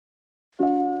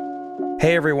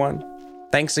Hey everyone.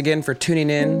 Thanks again for tuning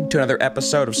in to another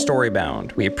episode of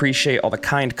Storybound. We appreciate all the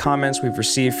kind comments we've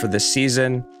received for this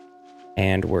season,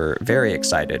 and we're very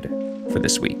excited for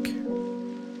this week.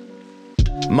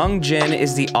 Meng Jin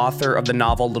is the author of the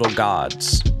novel Little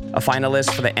Gods, a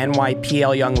finalist for the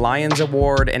NYPL Young Lions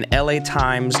Award and LA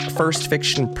Times First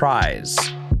Fiction Prize,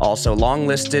 also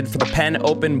longlisted for the PEN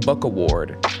Open Book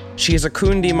Award. She is a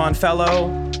Kuhn Dimon Fellow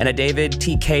and a David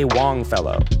T.K. Wong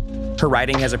Fellow. Her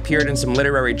writing has appeared in some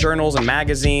literary journals and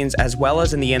magazines, as well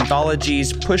as in the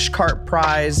anthologies Pushcart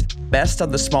Prize, Best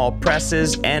of the Small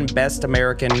Presses, and Best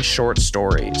American Short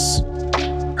Stories.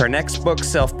 Her next book,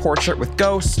 Self-Portrait with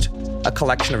Ghost, a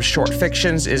collection of short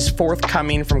fictions, is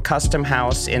forthcoming from Custom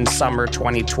House in summer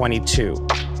 2022.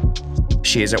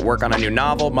 She is at work on a new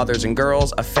novel, Mothers and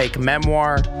Girls, a fake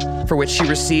memoir, for which she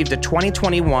received a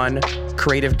 2021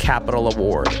 Creative Capital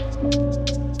Award.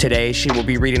 Today, she will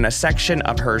be reading a section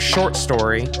of her short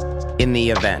story, In the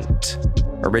Event,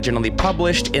 originally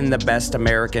published in the Best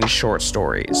American Short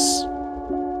Stories.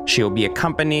 She will be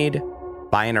accompanied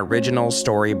by an original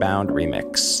Storybound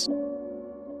remix.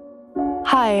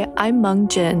 Hi, I'm Meng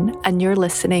Jin, and you're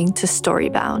listening to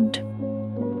Storybound.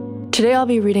 Today I'll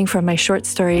be reading from my short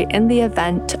story, In the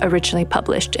Event, originally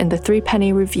published in the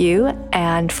Threepenny Review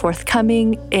and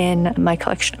forthcoming in my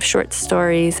collection of short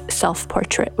stories,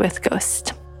 Self-Portrait with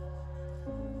Ghost.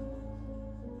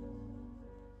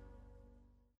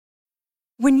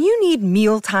 When you need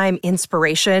mealtime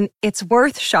inspiration, it's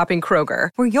worth shopping Kroger,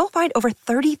 where you'll find over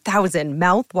 30,000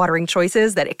 mouth-watering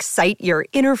choices that excite your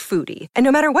inner foodie. And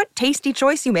no matter what tasty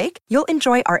choice you make, you'll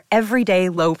enjoy our everyday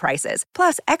low prices,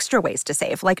 plus extra ways to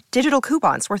save, like digital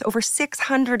coupons worth over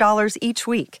 $600 each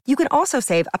week. You can also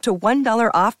save up to $1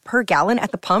 off per gallon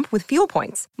at the pump with fuel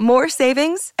points. More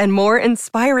savings and more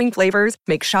inspiring flavors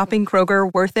make shopping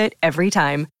Kroger worth it every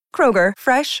time. Kroger,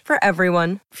 fresh for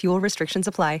everyone. Fuel restrictions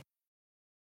apply.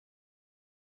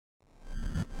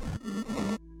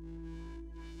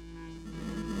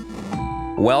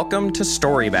 Welcome to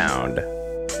Storybound,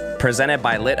 presented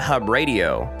by LitHub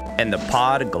Radio and the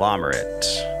Podglomerate.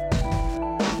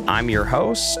 I'm your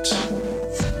host,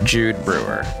 Jude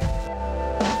Brewer.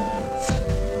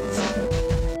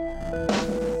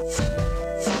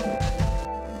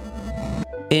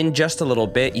 In just a little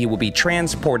bit, you will be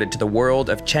transported to the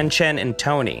world of Chen Chen and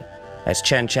Tony, as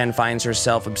Chen Chen finds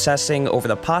herself obsessing over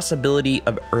the possibility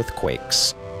of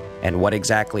earthquakes, and what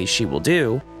exactly she will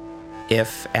do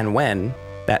if and when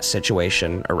that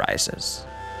situation arises.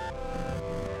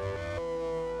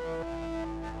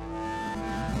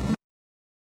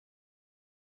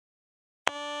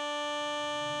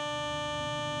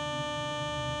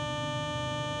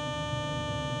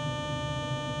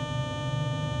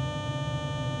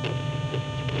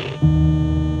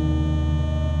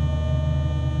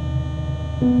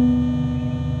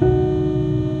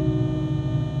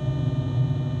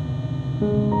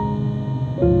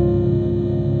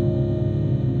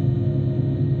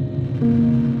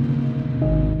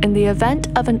 In the event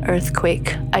of an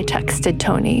earthquake, I texted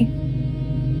Tony.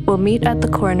 We'll meet at the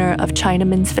corner of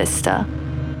Chinaman's Vista,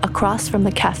 across from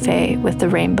the cafe with the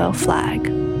rainbow flag.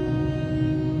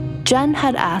 Jen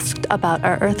had asked about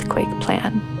our earthquake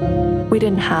plan. We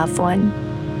didn't have one.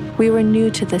 We were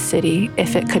new to the city,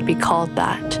 if it could be called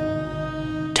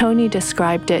that. Tony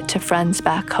described it to friends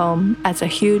back home as a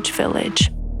huge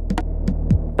village.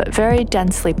 But very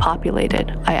densely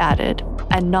populated, I added,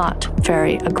 and not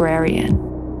very agrarian.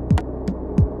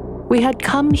 We had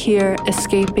come here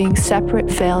escaping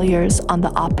separate failures on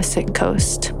the opposite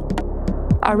coast.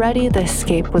 Already the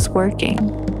escape was working,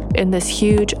 in this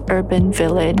huge urban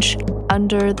village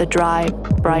under the dry,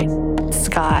 bright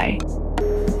sky.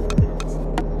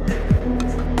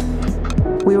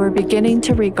 We were beginning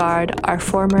to regard our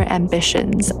former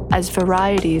ambitions as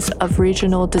varieties of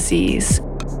regional disease,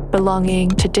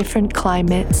 belonging to different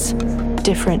climates,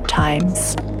 different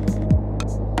times.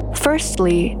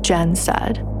 Firstly, Jen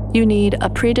said, you need a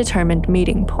predetermined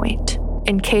meeting point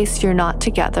in case you're not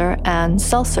together and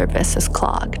cell service is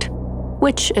clogged,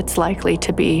 which it's likely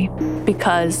to be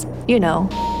because,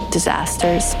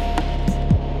 disasters.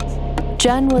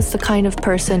 Jen was the kind of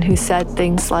person who said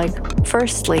things like,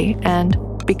 firstly, and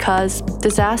because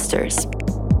disasters.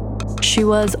 She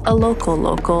was a local,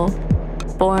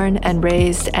 born and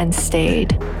raised and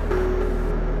stayed.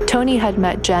 Tony had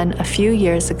met Jen a few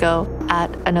years ago at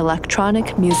an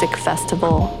electronic music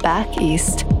festival back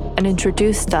east and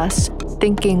introduced us,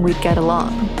 thinking we'd get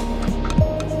along.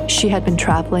 She had been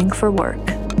traveling for work.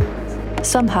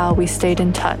 Somehow we stayed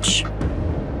in touch.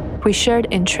 We shared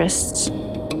interests.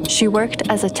 She worked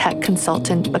as a tech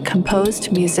consultant but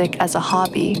composed music as a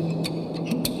hobby.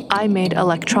 I made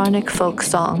electronic folk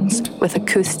songs with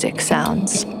acoustic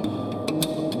sounds.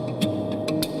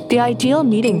 The ideal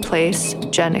meeting place,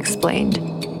 Jen explained,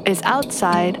 is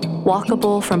outside,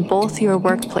 walkable from both your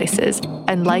workplaces,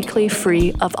 and likely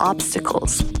free of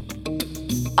obstacles.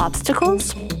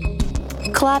 Obstacles?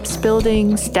 Collapsed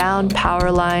buildings, down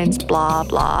power lines, blah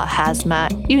blah,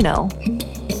 hazmat, you know.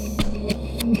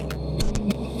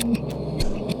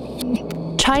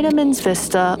 Chinaman's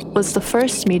Vista was the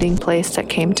first meeting place that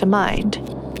came to mind.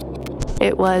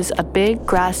 It was a big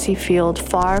grassy field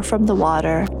far from the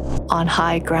water, on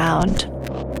high ground.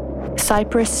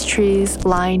 Cypress trees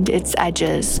lined its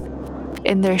edges.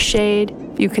 In their shade,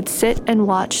 you could sit and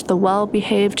watch the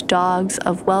well-behaved dogs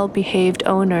of well-behaved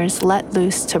owners let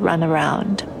loose to run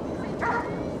around.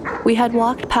 We had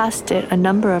walked past it a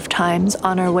number of times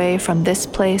on our way from this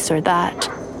place or that,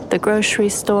 the grocery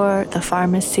store, the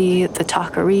pharmacy, the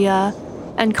taqueria,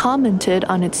 and commented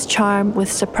on its charm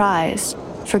with surprise,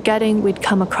 forgetting we'd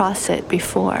come across it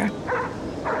before.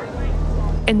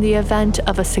 In the event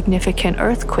of a significant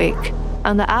earthquake,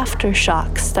 and the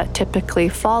aftershocks that typically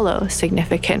follow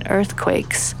significant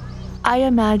earthquakes, I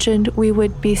imagined we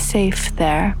would be safe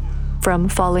there, from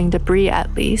falling debris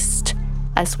at least,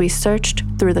 as we searched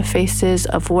through the faces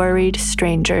of worried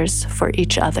strangers for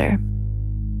each other.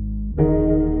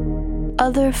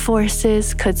 Other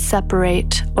forces could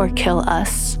separate or kill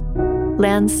us.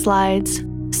 Landslides,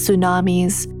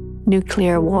 tsunamis,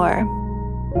 nuclear war.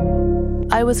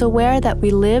 I was aware that we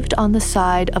lived on the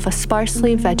side of a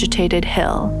sparsely vegetated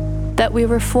hill, that we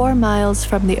were 4 miles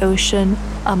from the ocean,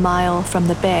 a mile from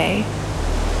the bay.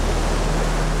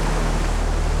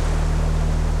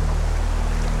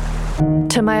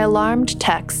 To my alarmed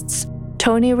texts,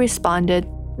 Tony responded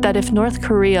that if North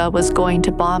Korea was going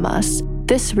to bomb us,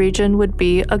 this region would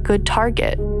be a good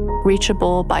target,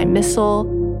 reachable by missile,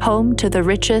 home to the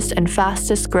richest and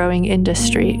fastest growing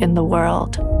industry in the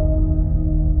world.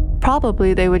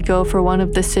 Probably they would go for one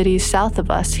of the cities south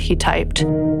of us, he typed,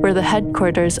 where the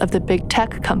headquarters of the big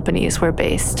tech companies were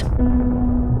based.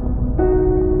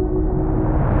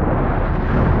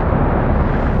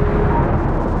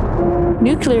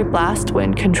 Nuclear blast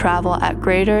wind can travel at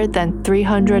greater than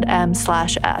 300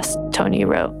 m/s, Tony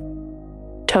wrote.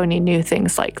 Tony knew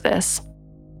things like this.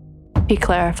 He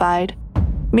clarified,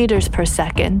 meters per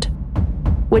second,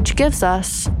 which gives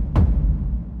us,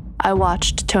 I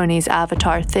watched Tony's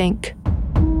avatar think,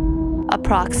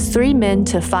 approx 3 min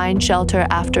to find shelter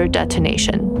after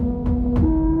detonation.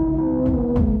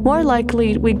 More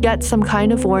likely, we'd get some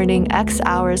kind of warning X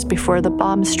hours before the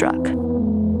bomb struck.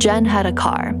 Jen had a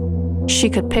car. She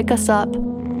could pick us up.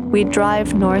 We'd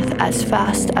drive north as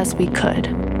fast as we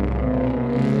could.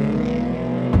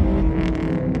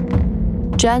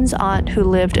 Jen's aunt, who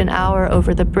lived an hour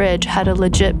over the bridge, had a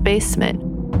legit basement,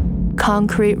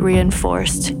 concrete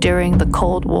reinforced during the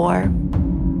Cold War.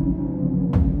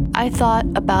 I thought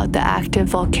about the active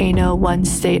volcano 1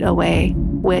 state away,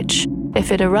 which,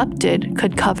 if it erupted,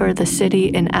 could cover the city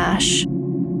in ash.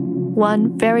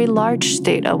 1 very large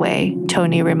state away,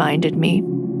 Tony reminded me.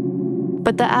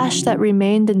 But the ash that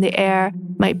remained in the air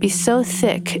might be so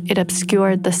thick it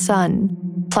obscured the sun,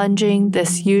 plunging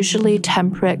this usually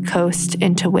temperate coast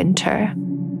into winter.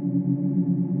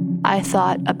 I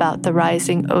thought about the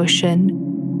rising ocean,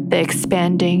 the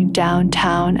expanding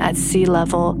downtown at sea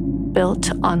level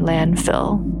built on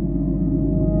landfill.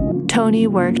 Tony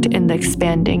worked in the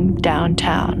expanding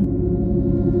downtown.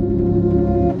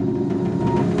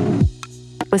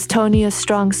 Was Tony a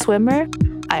strong swimmer?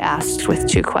 I asked with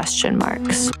 2 question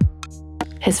marks.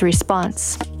 His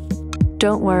response,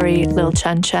 don't worry, Lil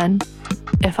Chen Chen.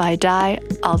 If I die,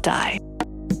 I'll die.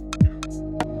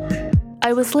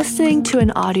 I was listening to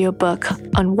an audiobook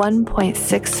on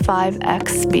 1.65x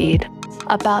speed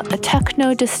about a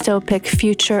techno-dystopic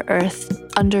future Earth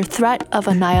under threat of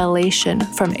annihilation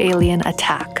from alien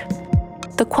attack.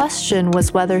 The question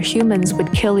was whether humans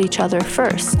would kill each other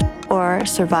first or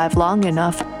survive long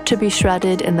enough to be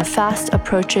shredded in the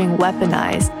fast-approaching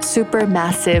weaponized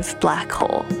supermassive black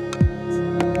hole.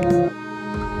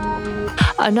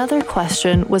 Another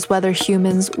question was whether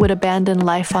humans would abandon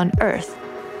life on Earth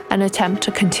and attempt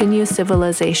to continue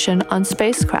civilization on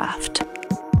spacecraft.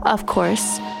 Of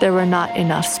course, there were not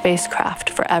enough spacecraft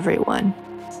for everyone.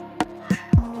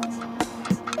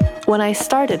 When I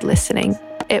started listening,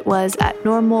 it was at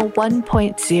normal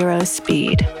 1.0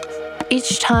 speed.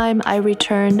 Each time I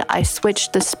returned, I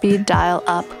switched the speed dial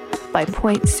up by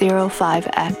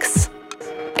 0.05x.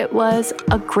 It was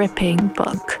a gripping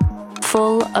book,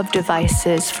 full of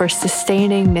devices for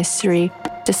sustaining mystery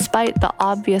despite the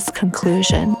obvious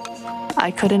conclusion.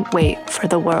 I couldn't wait for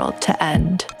the world to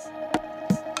end.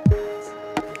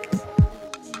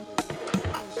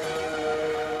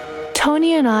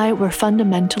 Tony and I were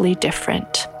fundamentally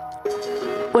different.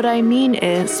 What I mean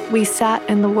is, we sat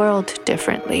in the world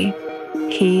differently.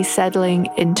 He settling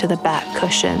into the back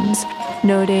cushions,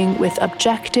 noting with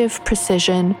objective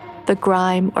precision the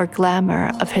grime or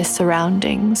glamour of his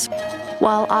surroundings,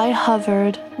 while I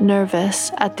hovered,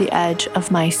 nervous, at the edge of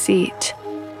my seat.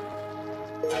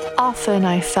 Often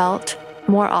I felt,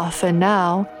 more often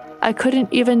now, I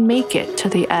couldn't even make it to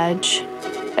the edge.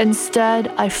 Instead,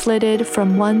 I flitted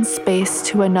from one space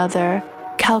to another,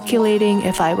 calculating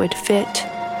if I would fit,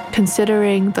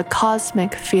 considering the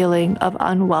cosmic feeling of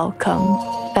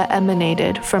unwelcome that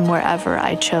emanated from wherever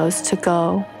I chose to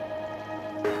go.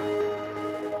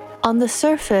 On the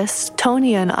surface,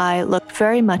 Tony and I looked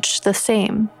very much the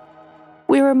same.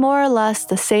 We were more or less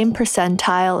the same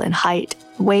percentile in height,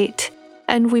 weight,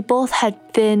 and we both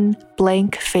had thin,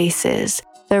 blank faces,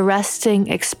 their resting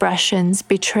expressions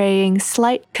betraying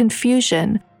slight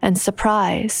confusion and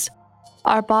surprise.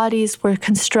 Our bodies were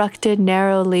constructed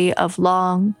narrowly of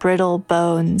long, brittle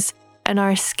bones, and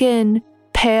our skin,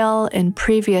 pale in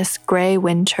previous gray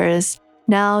winters,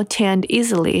 now tanned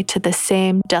easily to the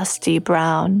same dusty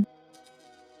brown.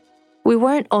 We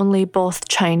weren't only both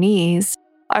Chinese.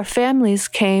 Our families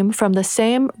came from the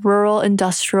same rural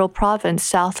industrial province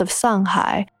south of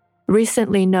Shanghai,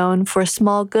 recently known for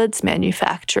small goods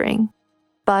manufacturing.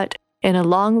 But in a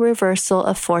long reversal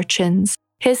of fortunes,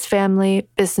 his family,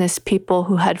 business people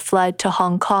who had fled to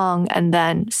Hong Kong and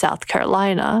then South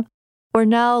Carolina, were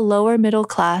now lower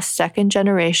middle-class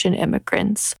second-generation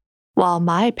immigrants, while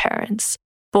my parents,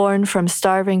 born from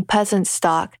starving peasant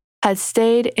stock, had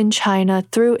stayed in China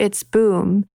through its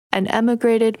boom and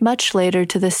emigrated much later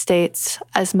to the States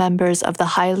as members of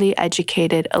the highly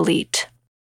educated elite.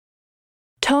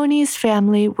 Tony's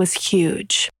family was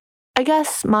huge. I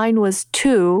guess mine was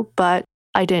too, but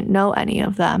I didn't know any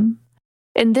of them.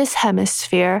 In this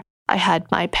hemisphere, I had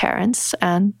my parents,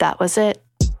 and that was it.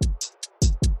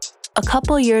 A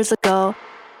couple years ago,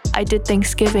 I did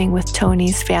Thanksgiving with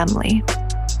Tony's family.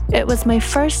 It was my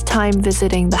first time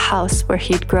visiting the house where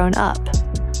he'd grown up.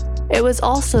 It was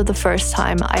also the first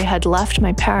time I had left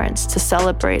my parents to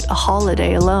celebrate a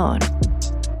holiday alone.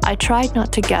 I tried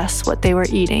not to guess what they were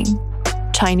eating,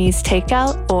 Chinese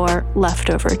takeout or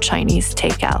leftover Chinese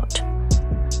takeout.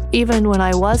 Even when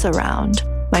I was around,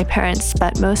 my parents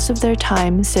spent most of their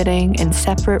time sitting in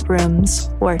separate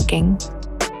rooms, working.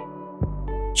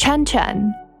 "Chen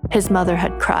Chen," his mother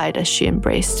had cried as she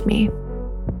embraced me.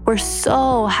 "We're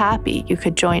so happy you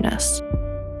could join us."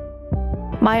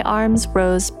 My arms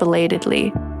rose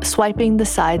belatedly, swiping the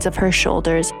sides of her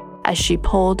shoulders as she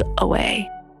pulled away.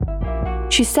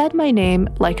 She said my name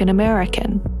like an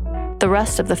American. The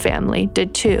rest of the family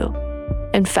did too.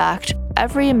 In fact,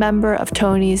 every member of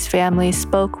Tony's family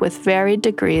spoke with varied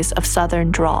degrees of Southern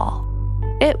drawl.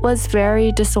 It was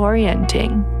very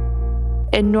disorienting.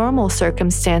 In normal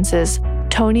circumstances,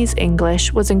 Tony's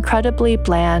English was incredibly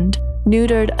bland,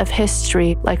 neutered of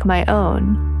history like my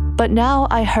own, but now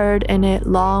I heard in it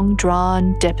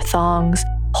long-drawn diphthongs,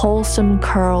 wholesome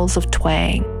curls of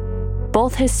twang.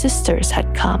 Both his sisters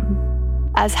had come,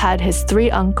 as had his 3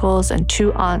 uncles and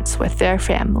 2 aunts with their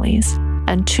families,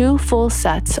 and 2 full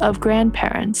sets of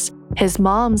grandparents. His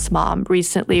mom's mom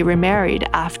recently remarried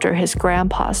after his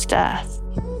grandpa's death.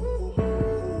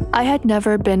 I had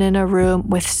never been in a room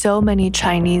with so many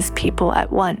Chinese people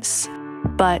at once,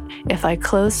 but if I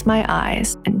closed my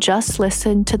eyes and just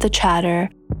listened to the chatter,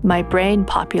 my brain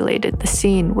populated the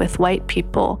scene with white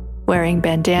people wearing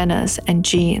bandanas and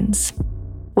jeans,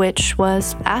 which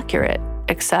was accurate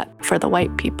except for the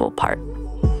white people part.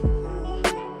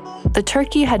 The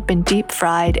turkey had been deep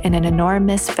fried in an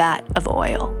enormous vat of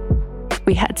oil.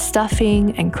 We had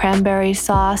stuffing and cranberry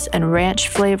sauce and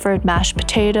ranch-flavored mashed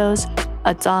potatoes,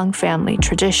 a Zhang family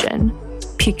tradition,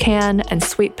 pecan and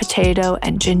sweet potato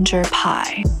and ginger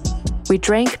pie. We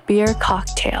drank beer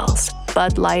cocktails,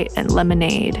 Bud Light and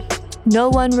lemonade. No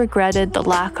one regretted the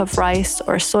lack of rice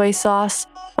or soy sauce,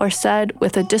 or said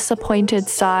with a disappointed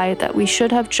sigh that we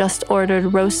should have just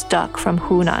ordered roast duck from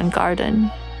Hunan Garden.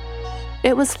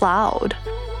 It was loud.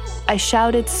 I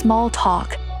shouted small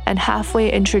talk and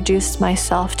halfway introduced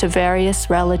myself to various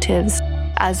relatives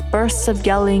as bursts of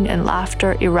yelling and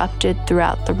laughter erupted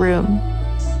throughout the room.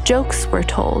 Jokes were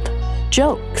told.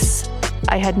 Jokes!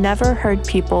 I had never heard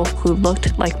people who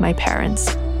looked like my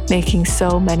parents making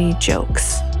so many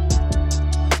jokes.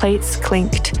 Plates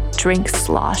clinked, drinks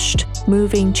sloshed,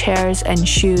 moving chairs and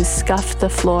shoes scuffed the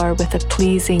floor with a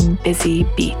pleasing, busy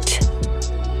beat.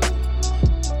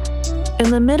 In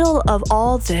the middle of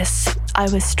all this, I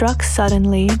was struck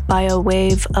suddenly by a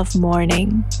wave of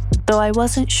mourning, though I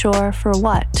wasn't sure for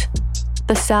what.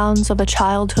 The sounds of a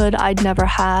childhood I'd never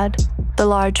had, the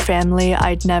large family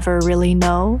I'd never really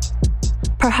know.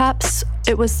 Perhaps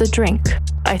it was the drink.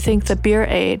 I think the beer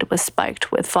aid was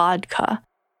spiked with vodka,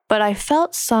 but I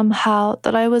felt somehow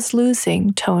that I was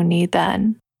losing Tony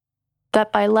then.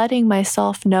 That by letting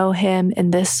myself know him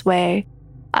in this way,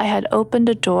 I had opened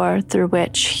a door through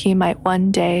which he might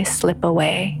one day slip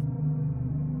away.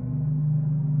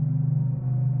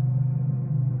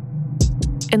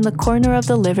 In the corner of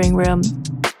the living room,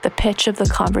 the pitch of the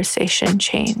conversation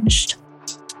changed.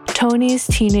 Tony's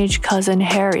teenage cousin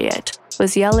Harriet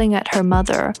was yelling at her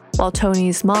mother while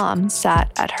Tony's mom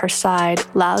sat at her side,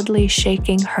 loudly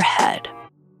shaking her head.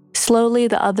 Slowly,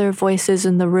 the other voices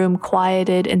in the room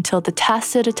quieted until the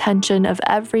tacit attention of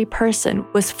every person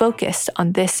was focused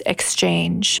on this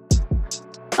exchange.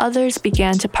 Others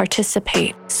began to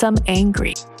participate, some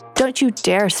angry. "Don't you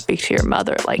dare speak to your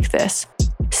mother like this."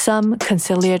 Some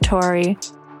conciliatory.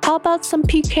 "How about some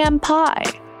pecan pie?"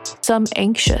 Some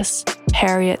anxious,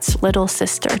 Harriet's little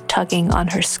sister tugging on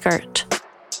her skirt.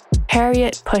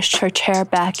 Harriet pushed her chair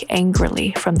back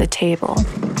angrily from the table.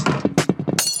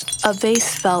 A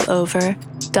vase fell over,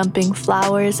 dumping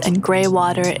flowers and gray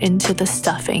water into the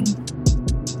stuffing.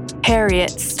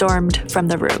 Harriet stormed from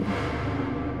the room.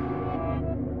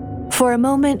 For a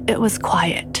moment, it was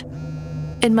quiet.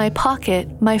 In my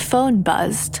pocket, my phone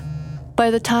buzzed. By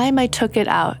the time I took it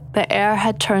out, the air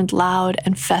had turned loud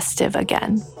and festive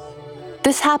again.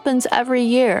 "This happens every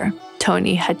year,"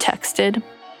 Tony had texted.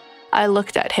 I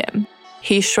looked at him.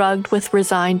 He shrugged with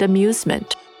resigned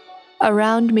amusement.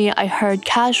 Around me, I heard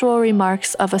casual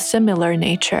remarks of a similar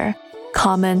nature,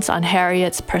 comments on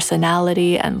Harriet's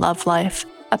personality and love life.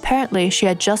 Apparently, she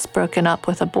had just broken up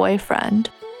with a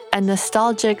boyfriend, and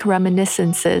nostalgic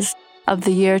reminiscences of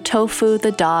the year Tofu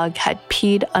the dog had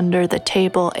peed under the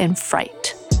table in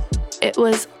fright. It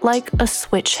was like a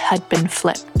switch had been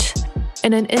flipped.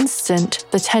 In an instant,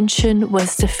 the tension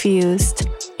was diffused,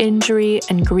 injury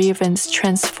and grievance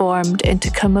transformed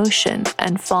into commotion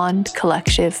and fond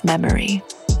collective memory.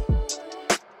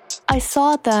 I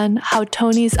saw then how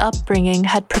Tony's upbringing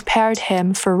had prepared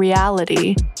him for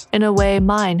reality in a way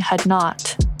mine had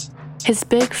not. His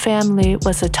big family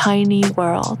was a tiny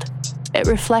world. It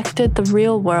reflected the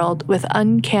real world with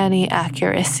uncanny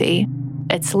accuracy,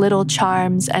 its little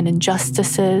charms and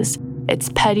injustices, its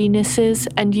pettinesses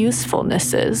and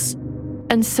usefulnesses.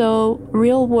 And so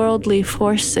real-worldly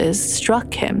forces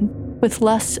struck him with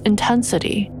less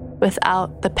intensity,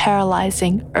 without the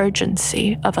paralyzing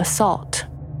urgency of assault.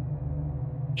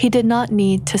 He did not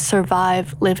need to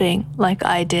survive living like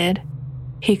I did.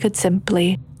 He could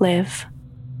simply live.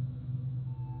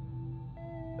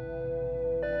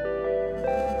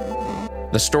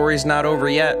 The story's not over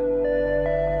yet.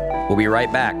 We'll be right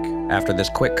back after this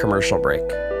quick commercial break.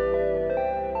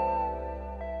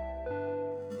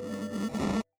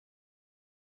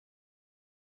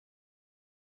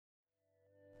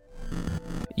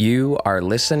 You are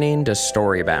listening to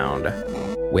Storybound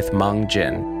with Meng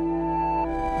Jin.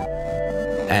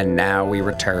 And now we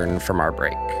return from our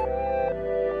break.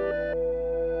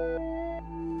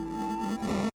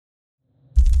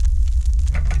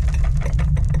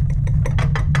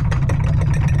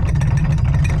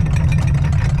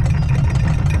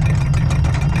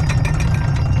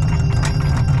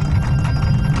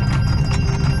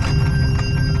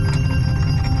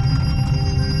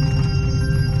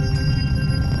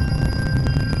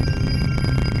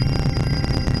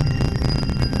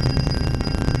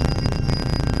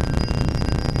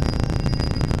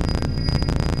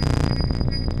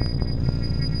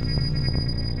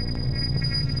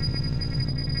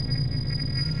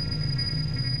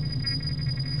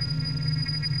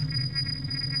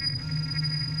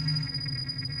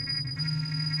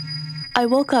 I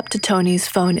woke up to Tony's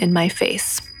phone in my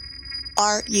face.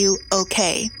 "Are you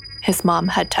okay?" His mom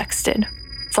had texted,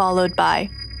 followed by,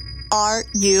 "Are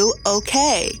you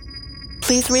okay?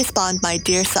 Please respond, my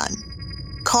dear son.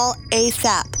 Call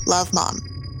ASAP, love mom."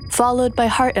 Followed by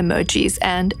heart emojis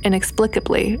and,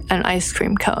 inexplicably, an ice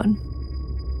cream cone.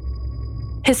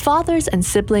 His fathers and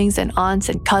siblings and aunts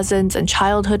and cousins and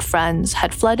childhood friends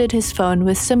had flooded his phone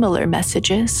with similar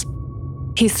messages.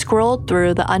 He scrolled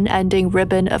through the unending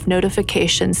ribbon of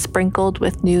notifications sprinkled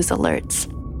with news alerts.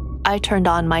 I turned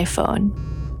on my phone.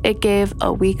 It gave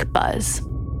a weak buzz.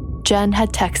 Jen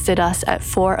had texted us at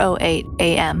 4:08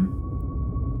 a.m.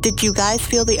 "Did you guys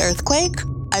feel the earthquake?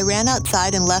 I ran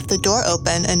outside and left the door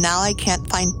open and now I can't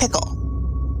find Pickle."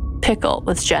 Pickle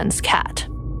was Jen's cat.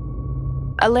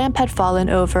 A lamp had fallen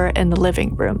over in the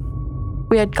living room.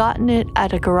 We had gotten it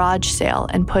at a garage sale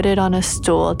and put it on a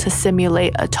stool to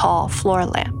simulate a tall floor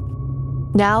lamp.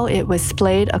 Now it was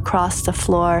splayed across the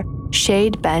floor,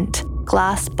 shade bent,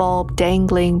 glass bulb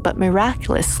dangling but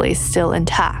miraculously still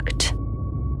intact.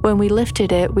 When we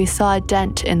lifted it, we saw a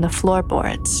dent in the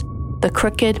floorboards. The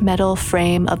crooked metal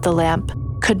frame of the lamp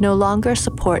could no longer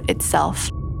support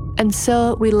itself, and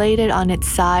so we laid it on its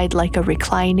side like a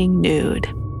reclining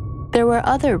nude. There were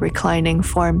other reclining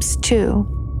forms too.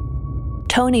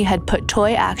 Tony had put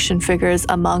toy action figures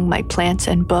among my plants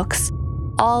and books.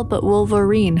 All but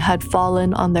Wolverine had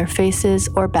fallen on their faces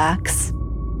or backs.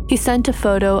 He sent a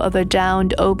photo of a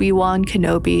downed Obi-Wan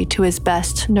Kenobi to his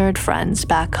best nerd friends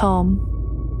back home.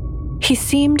 He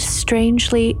seemed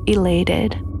strangely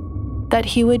elated that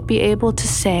he would be able to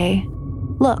say,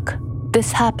 "Look,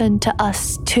 this happened to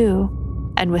us too,"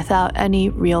 and without any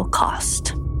real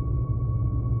cost.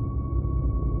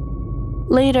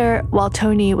 Later, while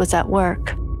Tony was at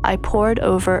work, I pored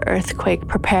over earthquake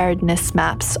preparedness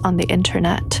maps on the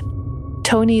internet.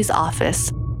 Tony's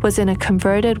office was in a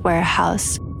converted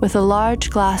warehouse with a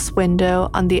large glass window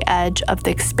on the edge of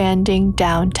the expanding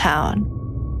downtown.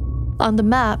 On the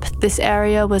map, this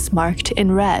area was marked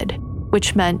in red,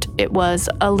 which meant it was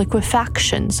a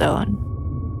liquefaction zone.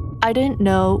 I didn't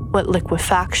know what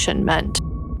liquefaction meant,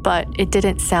 but it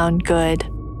didn't sound good.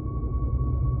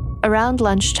 Around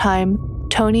lunchtime,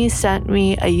 Tony sent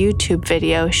me a YouTube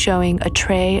video showing a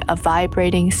tray of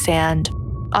vibrating sand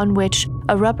on which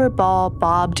a rubber ball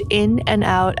bobbed in and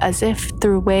out as if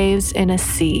through waves in a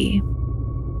sea.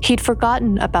 He'd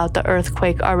forgotten about the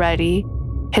earthquake already.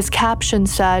 His caption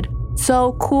said,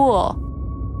 "So cool."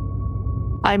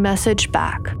 I messaged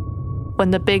back,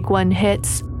 "When the big one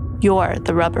hits, you're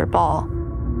the rubber ball."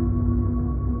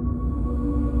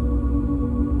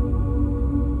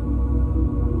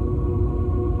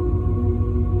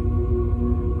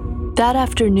 That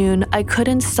afternoon, I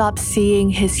couldn't stop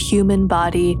seeing his human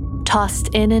body tossed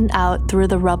in and out through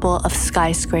the rubble of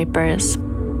skyscrapers.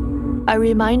 I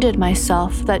reminded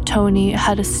myself that Tony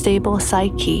had a stable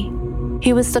psyche.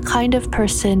 He was the kind of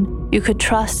person you could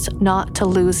trust not to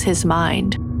lose his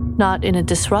mind, not in a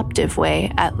disruptive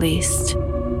way, at least.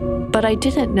 But I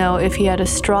didn't know if he had a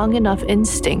strong enough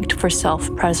instinct for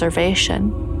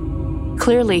self-preservation.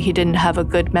 Clearly, he didn't have a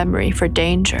good memory for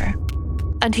danger.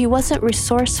 And he wasn't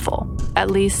resourceful,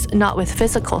 at least not with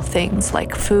physical things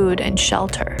like food and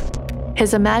shelter.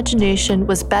 His imagination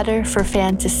was better for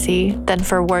fantasy than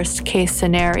for worst-case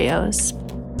scenarios.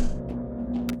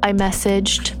 I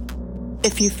messaged,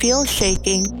 "If you feel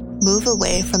shaking, move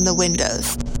away from the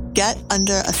windows. Get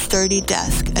under a sturdy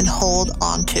desk and hold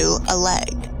onto a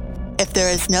leg. If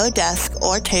there is no desk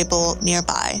or table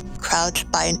nearby, crouch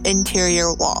by an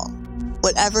interior wall.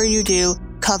 Whatever you do,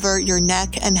 cover your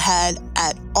neck and head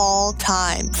at all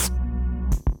times."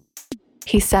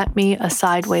 He sent me a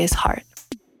sideways heart.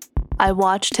 I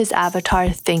watched his avatar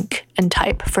think and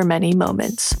type for many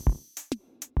moments.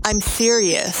 "I'm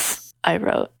serious," I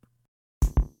wrote.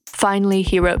 Finally,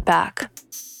 he wrote back,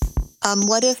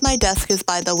 What if my desk is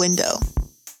by the window?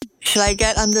 Should I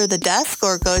get under the desk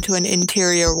or go to an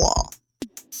interior wall?"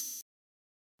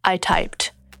 I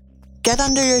typed, "Get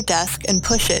under your desk and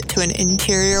push it to an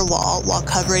interior wall while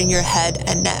covering your head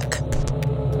and neck."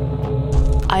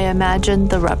 I imagined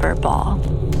the rubber ball.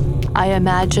 I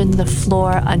imagined the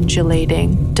floor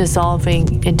undulating,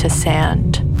 dissolving into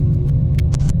sand.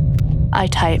 I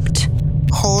typed,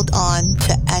 "Hold on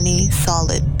to any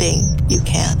solid thing you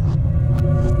can."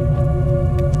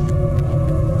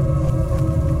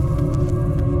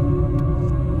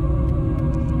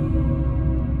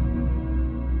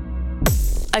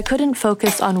 I couldn't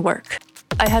focus on work.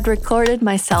 I had recorded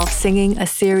myself singing a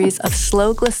series of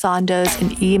slow glissandos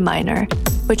in E minor,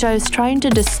 which I was trying to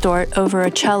distort over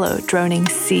a cello droning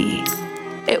C.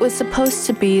 It was supposed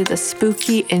to be the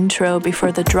spooky intro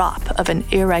before the drop of an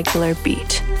irregular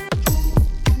beat.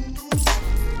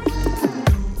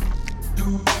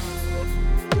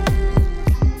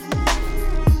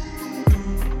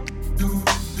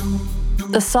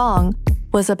 The song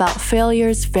was about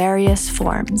failure's various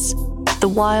forms, the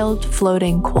wild,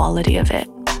 floating quality of it.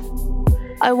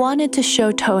 I wanted to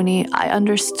show Tony I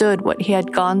understood what he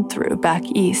had gone through back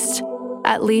east,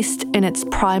 at least in its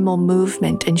primal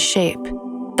movement and shape,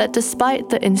 that despite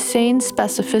the insane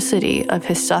specificity of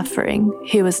his suffering,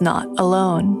 he was not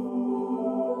alone.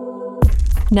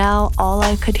 Now all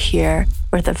I could hear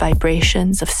were the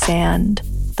vibrations of sand,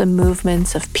 the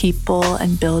movements of people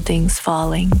and buildings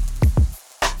falling.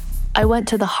 I went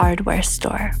to the hardware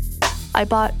store. I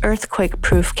bought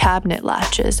earthquake-proof cabinet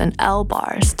latches and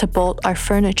L-bars to bolt our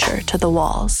furniture to the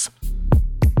walls.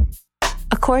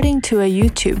 According to a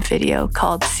YouTube video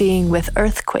called Seeing with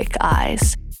Earthquake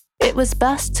Eyes, It was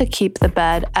best to keep the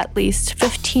bed at least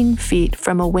 15 feet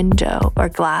from a window or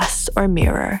glass or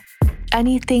mirror,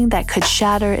 anything that could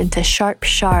shatter into sharp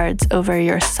shards over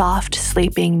your soft,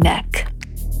 sleeping neck.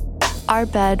 Our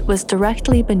bed was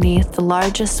directly beneath the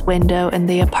largest window in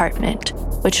the apartment,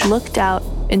 which looked out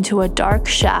into a dark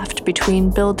shaft between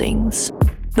buildings.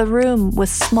 The room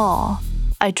was small.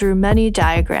 I drew many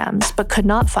diagrams but could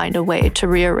not find a way to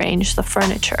rearrange the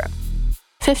furniture.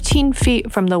 15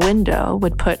 feet from the window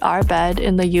would put our bed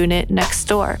in the unit next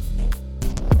door.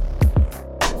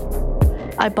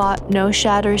 I bought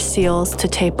no-shatter seals to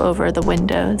tape over the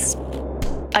windows.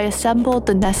 I assembled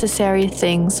the necessary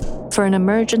things for an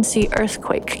emergency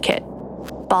earthquake kit: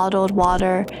 bottled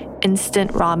water,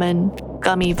 instant ramen,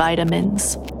 gummy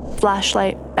vitamins,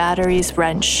 flashlight, batteries,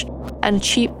 wrench, and a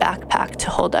cheap backpack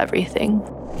to hold everything.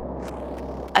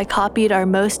 I copied our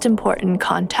most important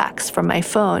contacts from my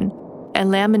phone and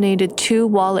laminated 2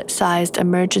 wallet-sized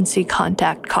emergency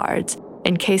contact cards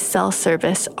in case cell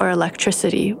service or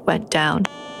electricity went down.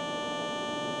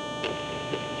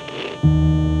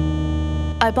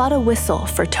 I bought a whistle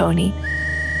for Tony.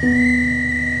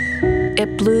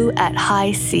 It blew at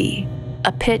high C,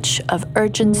 a pitch of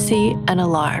urgency and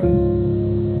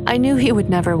alarm. I knew he would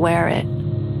never wear it.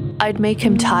 I'd make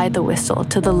him tie the whistle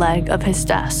to the leg of his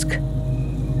desk.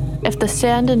 If the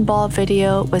sand and ball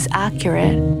video was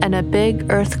accurate and a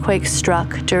big earthquake struck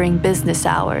during business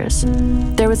hours,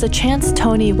 there was a chance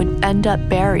Tony would end up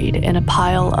buried in a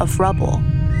pile of rubble.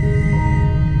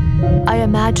 I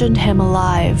imagined him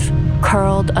alive,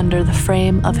 curled under the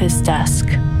frame of his desk.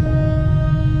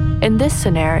 In this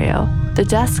scenario, the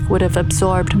desk would have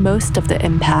absorbed most of the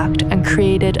impact and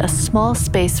created a small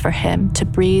space for him to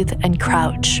breathe and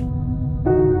crouch.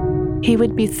 He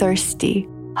would be thirsty,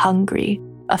 hungry,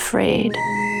 afraid.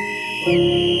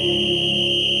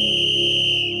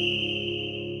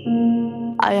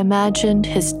 I imagined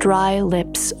his dry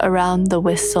lips around the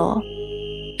whistle,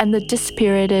 and the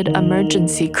dispirited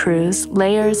emergency crews,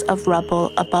 layers of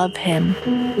rubble above him,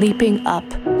 leaping up,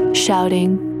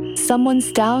 shouting,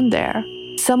 "Someone's down there!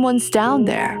 Someone's down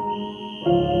there!"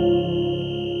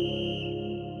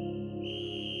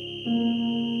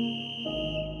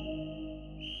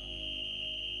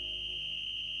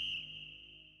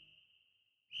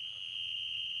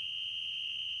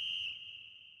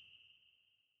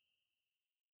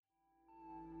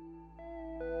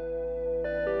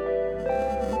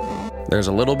 There's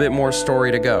a little bit more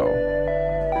story to go.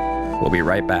 We'll be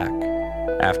right back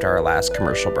after our last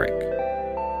commercial break.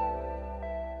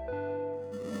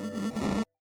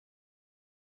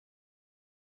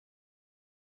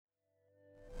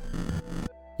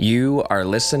 You are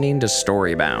listening to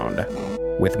Storybound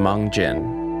with Meng Jin.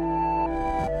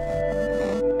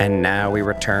 And now we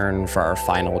return for our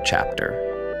final chapter.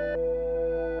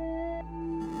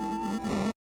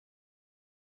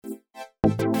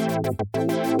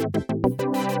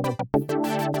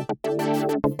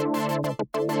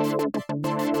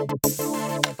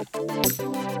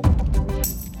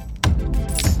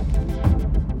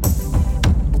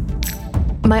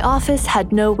 My office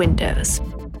had no windows.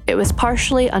 It was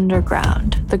partially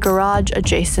underground, the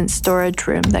garage-adjacent storage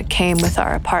room that came with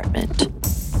our apartment.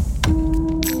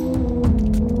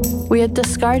 We had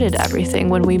discarded everything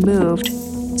when we moved,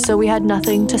 so we had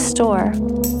nothing to store.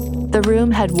 The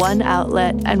room had one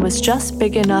outlet and was just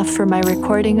big enough for my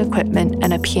recording equipment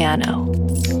and a piano.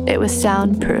 It was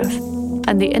soundproof,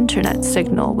 and the internet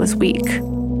signal was weak.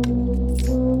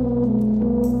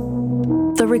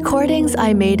 The recordings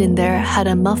I made in there had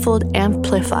a muffled,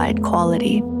 amplified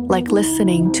quality, like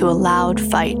listening to a loud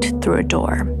fight through a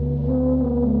door.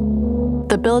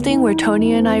 The building where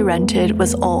Tony and I rented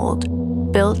was old,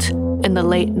 built in the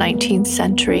late 19th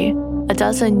century, a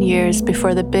dozen years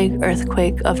before the big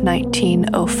earthquake of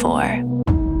 1904.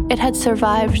 It had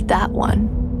survived that one,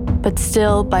 but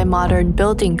still, by modern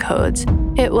building codes,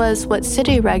 it was what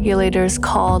city regulators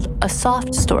called a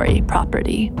soft story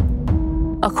property.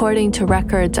 According to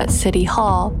records at City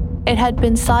Hall, it had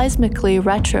been seismically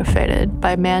retrofitted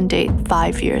by mandate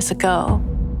 5 years ago.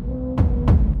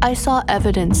 I saw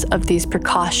evidence of these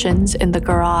precautions in the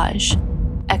garage: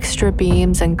 extra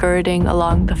beams and girding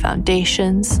along the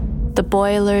foundations, the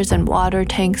boilers and water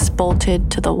tanks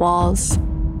bolted to the walls.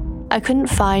 I couldn't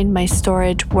find my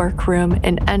storage workroom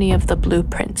in any of the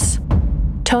blueprints.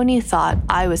 Tony thought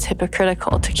I was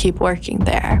hypocritical to keep working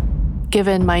there,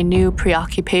 given my new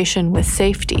preoccupation with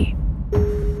safety.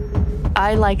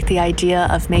 I liked the idea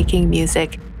of making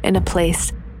music in a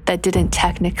place that didn't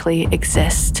technically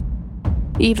exist,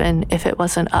 even if it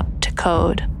wasn't up to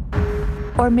code.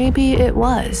 Or maybe it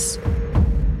was.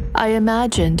 I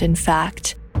imagined, in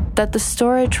fact, that the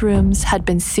storage rooms had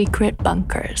been secret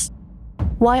bunkers.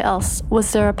 Why else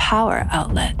was there a power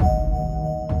outlet?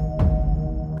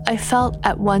 I felt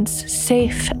at once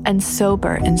safe and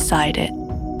sober inside it,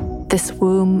 this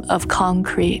womb of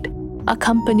concrete,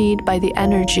 accompanied by the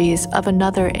energies of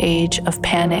another age of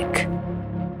panic.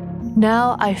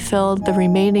 Now I filled the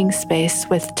remaining space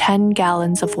with 10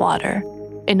 gallons of water,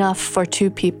 enough for 2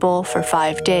 people for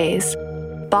 5 days,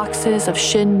 boxes of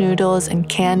shin noodles and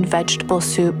canned vegetable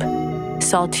soup,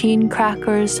 saltine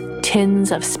crackers,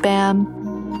 tins of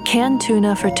Spam, canned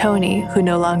tuna for Tony, who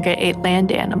no longer ate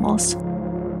land animals,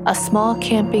 a small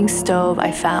camping stove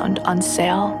I found on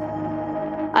sale.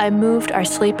 I moved our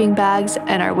sleeping bags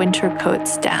and our winter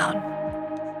coats down.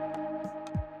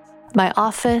 My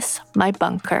office, my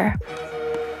bunker.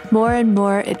 More and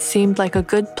more, it seemed like a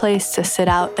good place to sit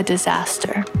out a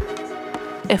disaster.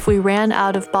 If we ran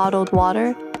out of bottled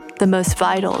water, the most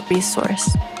vital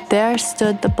resource, there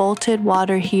stood the bolted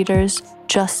water heaters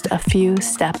just a few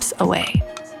steps away.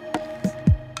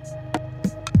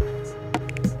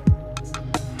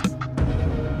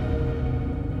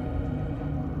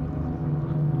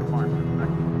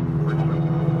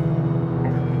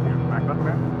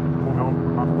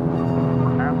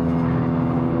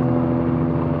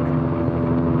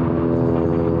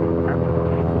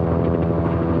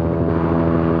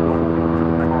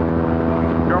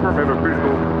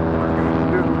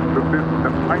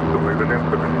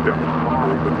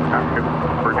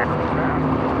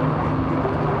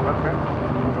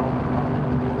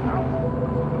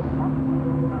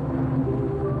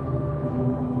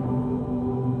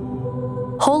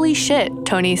 Holy shit,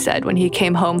 Tony said when he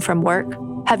came home from work.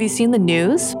 Have you seen the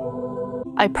news?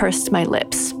 I pursed my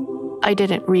lips. I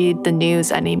didn't read the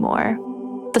news anymore.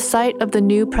 The sight of the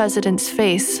new president's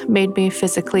face made me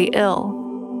physically ill.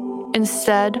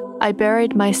 Instead, I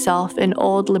buried myself in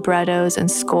old librettos and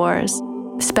scores,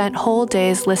 spent whole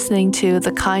days listening to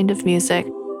the kind of music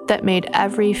that made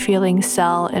every feeling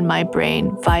cell in my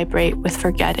brain vibrate with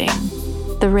forgetting.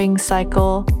 The Ring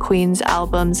Cycle, Queen's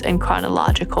albums in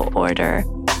chronological order,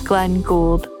 Glenn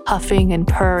Gould huffing and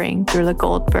purring through the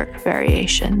Goldberg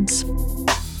variations.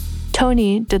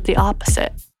 Tony did the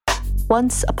opposite.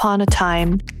 Once upon a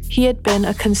time, he had been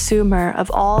a consumer of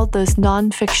all those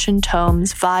nonfiction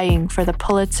tomes vying for the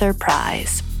Pulitzer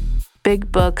Prize,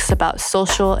 big books about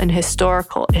social and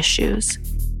historical issues.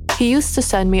 He used to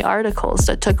send me articles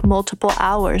that took multiple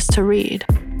hours to read.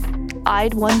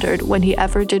 I'd wondered when he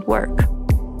ever did work.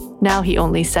 Now he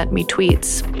only sent me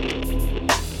tweets.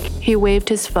 He waved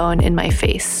his phone in my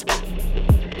face.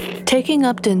 Taking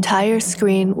up the entire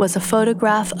screen was a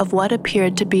photograph of what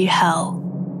appeared to be hell.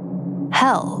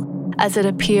 Hell, as it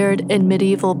appeared in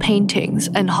medieval paintings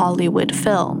and Hollywood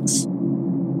films.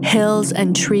 Hills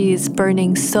and trees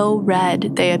burning so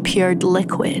red they appeared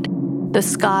liquid, the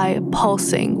sky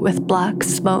pulsing with black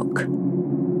smoke.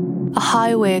 A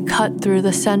highway cut through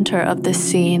the center of the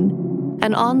scene,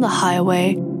 and on the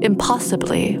highway,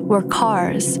 impossibly, were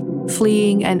cars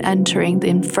fleeing and entering the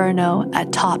inferno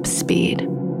at top speed.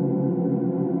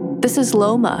 This is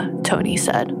Loma, Tony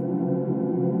said.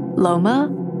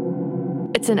 Loma?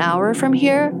 It's an hour from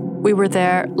here? We were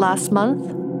there last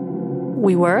month?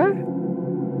 We were?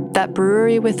 That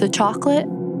brewery with the chocolate?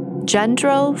 Jen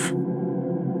drove?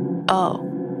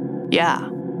 Oh, yeah.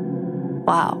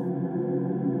 Wow.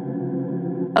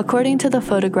 According to the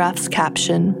photograph's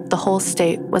caption, the whole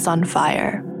state was on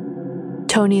fire.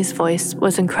 Tony's voice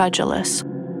was incredulous,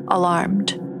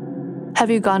 alarmed. Have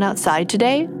you gone outside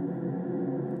today?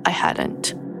 I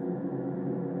hadn't.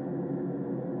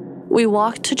 We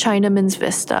walked to Chinaman's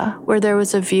Vista, where there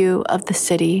was a view of the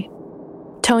city.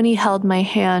 Tony held my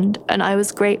hand, and I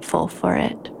was grateful for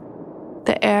it.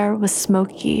 The air was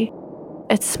smoky.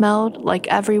 It smelled like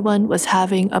everyone was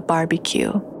having a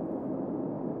barbecue.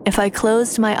 If I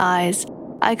closed my eyes,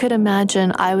 I could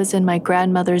imagine I was in my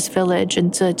grandmother's village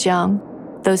in Zhejiang,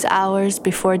 those hours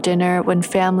before dinner when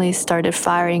families started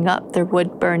firing up their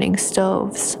wood-burning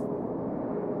stoves.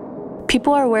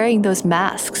 People are wearing those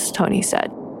masks, Tony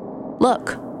said.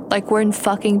 Look, like we're in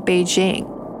fucking Beijing.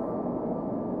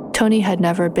 Tony had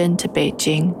never been to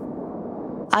Beijing.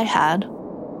 I had.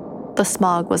 The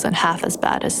smog wasn't half as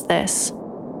bad as this.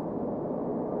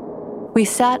 We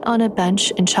sat on a bench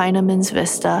in Chinaman's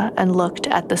Vista and looked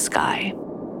at the sky.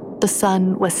 The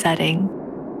sun was setting.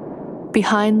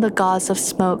 Behind the gauze of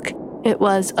smoke, it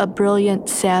was a brilliant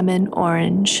salmon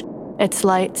orange, its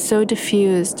light so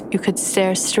diffused you could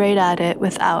stare straight at it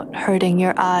without hurting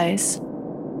your eyes.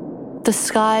 The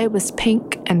sky was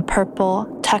pink and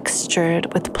purple,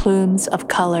 textured with plumes of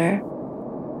color.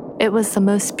 It was the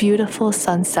most beautiful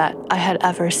sunset I had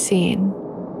ever seen.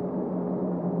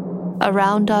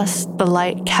 Around us, the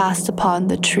light cast upon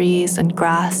the trees and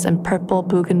grass and purple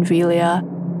bougainvillea,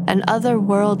 an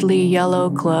otherworldly yellow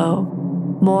glow,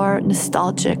 more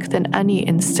nostalgic than any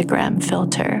Instagram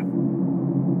filter.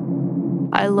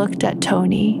 I looked at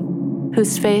Tony,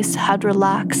 whose face had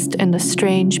relaxed in the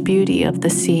strange beauty of the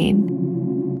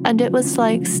scene, and it was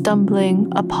like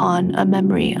stumbling upon a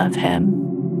memory of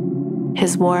him.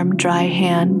 His warm, dry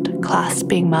hand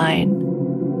clasping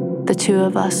mine, the two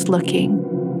of us looking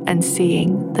and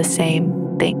seeing the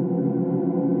same thing.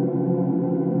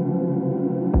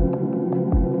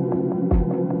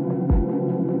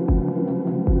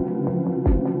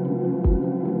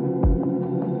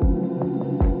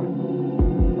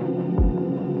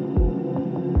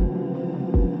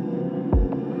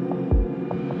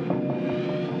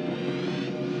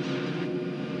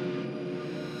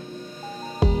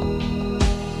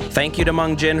 Thank you to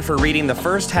Meng Jin for reading the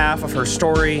first half of her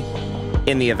story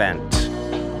in the event.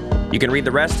 You can read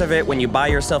the rest of it when you buy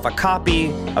yourself a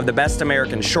copy of the Best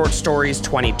American Short Stories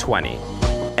 2020,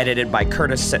 edited by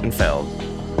Curtis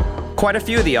Sittenfeld. Quite a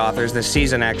few of the authors this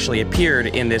season actually appeared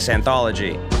in this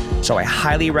anthology, so I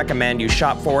highly recommend you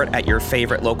shop for it at your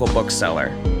favorite local bookseller.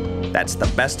 That's the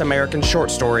Best American Short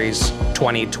Stories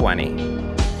 2020.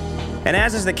 And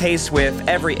as is the case with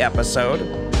every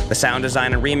episode, the sound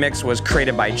design and remix was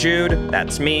created by Jude,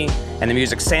 that's me, and the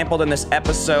music sampled in this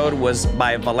episode was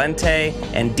by Valente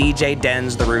and DJ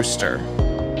Denz the Rooster.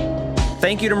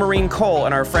 Thank you to Maureen Cole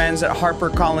and our friends at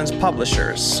HarperCollins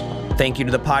Publishers. Thank you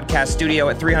to the podcast studio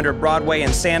at 300 Broadway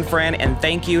in San Fran, and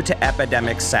thank you to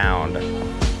Epidemic Sound.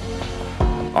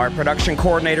 Our production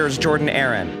coordinator is Jordan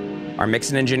Aaron. Our mix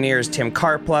and engineer is Tim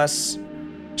Carplus.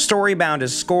 Storybound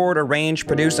is scored, arranged,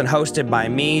 produced, and hosted by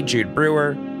me, Jude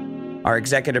Brewer. Our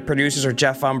executive producers are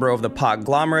Jeff Umbro of The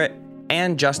Podglomerate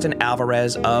and Justin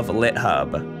Alvarez of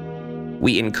LitHub.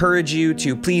 We encourage you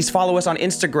to please follow us on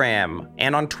Instagram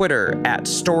and on Twitter at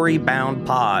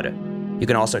StoryboundPod. You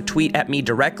can also tweet at me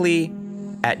directly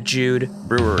at Jude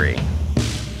Brewery.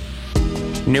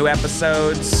 New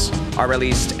episodes are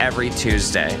released every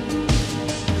Tuesday.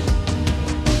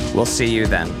 We'll see you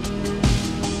then.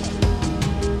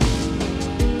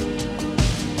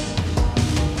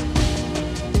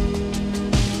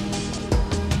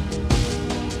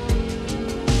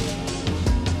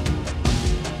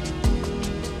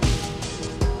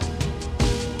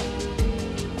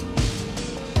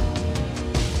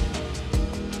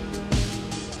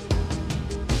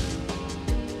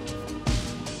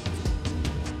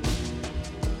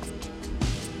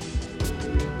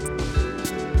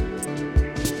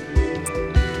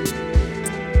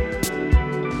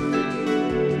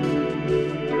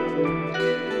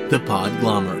 The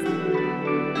Podglomerate,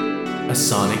 a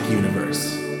sonic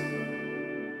universe.